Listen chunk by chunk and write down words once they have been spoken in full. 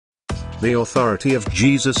The authority of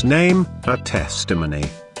Jesus' name, a testimony.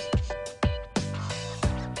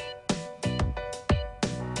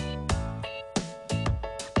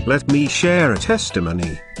 Let me share a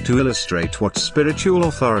testimony to illustrate what spiritual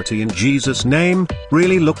authority in Jesus' name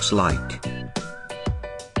really looks like.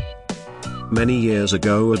 Many years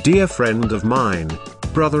ago, a dear friend of mine,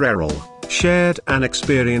 Brother Errol, shared an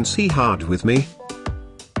experience he had with me.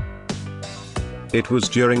 It was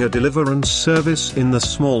during a deliverance service in the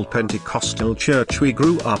small Pentecostal church we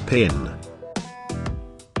grew up in.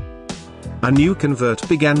 A new convert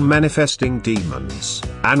began manifesting demons,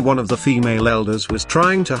 and one of the female elders was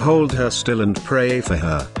trying to hold her still and pray for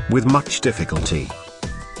her, with much difficulty.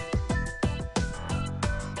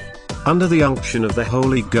 Under the unction of the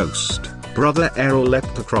Holy Ghost, Brother Errol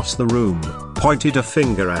leapt across the room, pointed a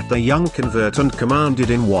finger at the young convert and commanded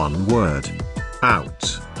in one word,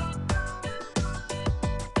 "Out."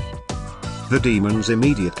 The demons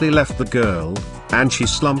immediately left the girl, and she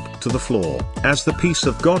slumped to the floor, as the peace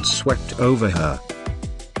of God swept over her.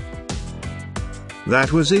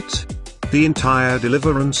 That was it. The entire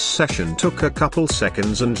deliverance session took a couple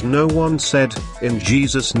seconds and no one said, "In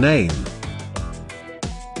Jesus' name."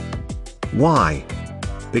 Why?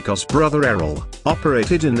 Because Brother Errol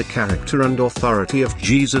operated in the character and authority of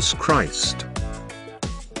Jesus Christ.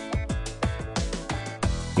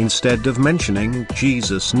 Instead of mentioning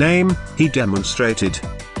Jesus' name, he demonstrated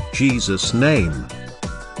Jesus' name.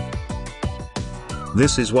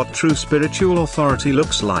 This is what true spiritual authority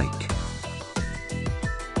looks like.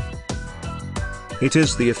 It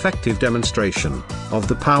is the effective demonstration of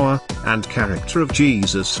the power and character of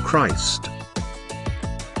Jesus Christ.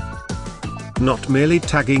 Not merely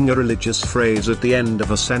tagging a religious phrase at the end of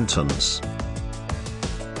a sentence.